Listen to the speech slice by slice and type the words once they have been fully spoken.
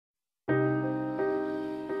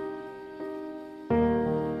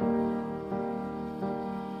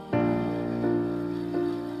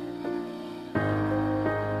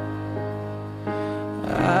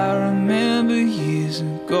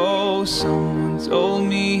someone told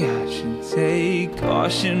me I should take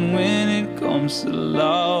caution when it comes to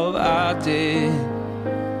love. I did.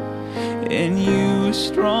 And you were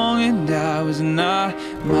strong and I was not.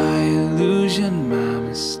 My illusion, my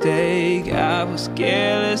mistake. I was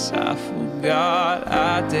careless, I forgot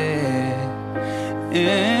I did.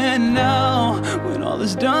 And now, when all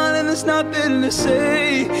is done and there's nothing to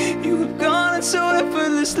say, you have gone and so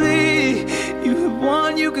effortlessly. You have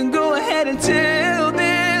won, you can go ahead and tell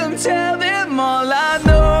them all I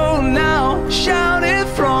know now. Shout it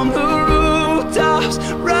from the rooftops,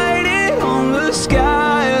 write it on the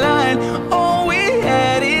skyline. All we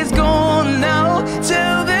had is gone now.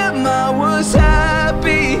 Tell them I was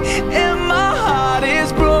happy and my heart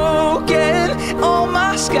is broken. All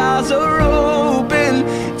my skies are open.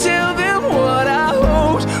 Tell them what I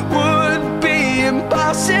hoped would be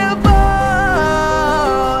impossible.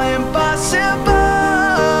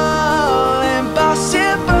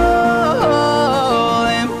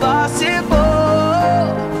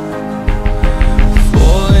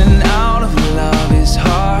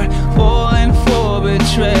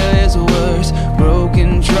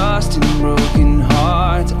 Trust and broken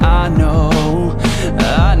hearts. I know,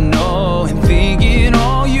 and thinking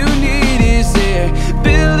all you need is there.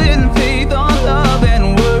 Building faith on love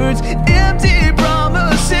and words. Empty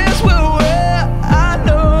promises were where I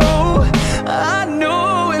know, and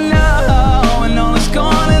now, and all is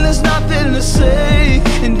gone and there's nothing to say.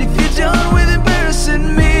 And if you're done with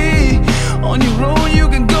embarrassing me on your own, you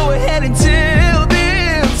can go ahead and tell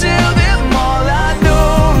them all I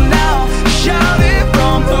know now. Shout it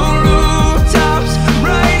from the rooftops,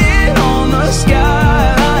 write it on the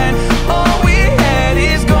skyline. All we had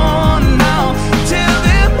is gone now. Tell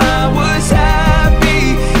them I was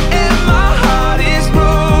happy and my heart is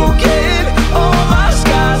broken. All my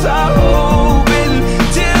skies are open.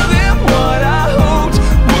 Tell them what I hoped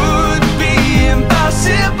would be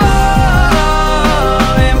impossible.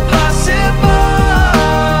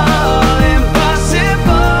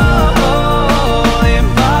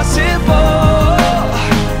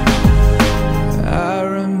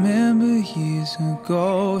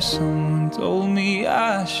 Someone told me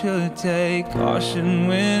I should take caution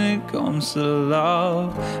when it comes to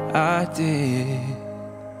love. I did.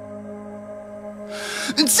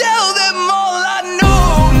 Tell them all I know.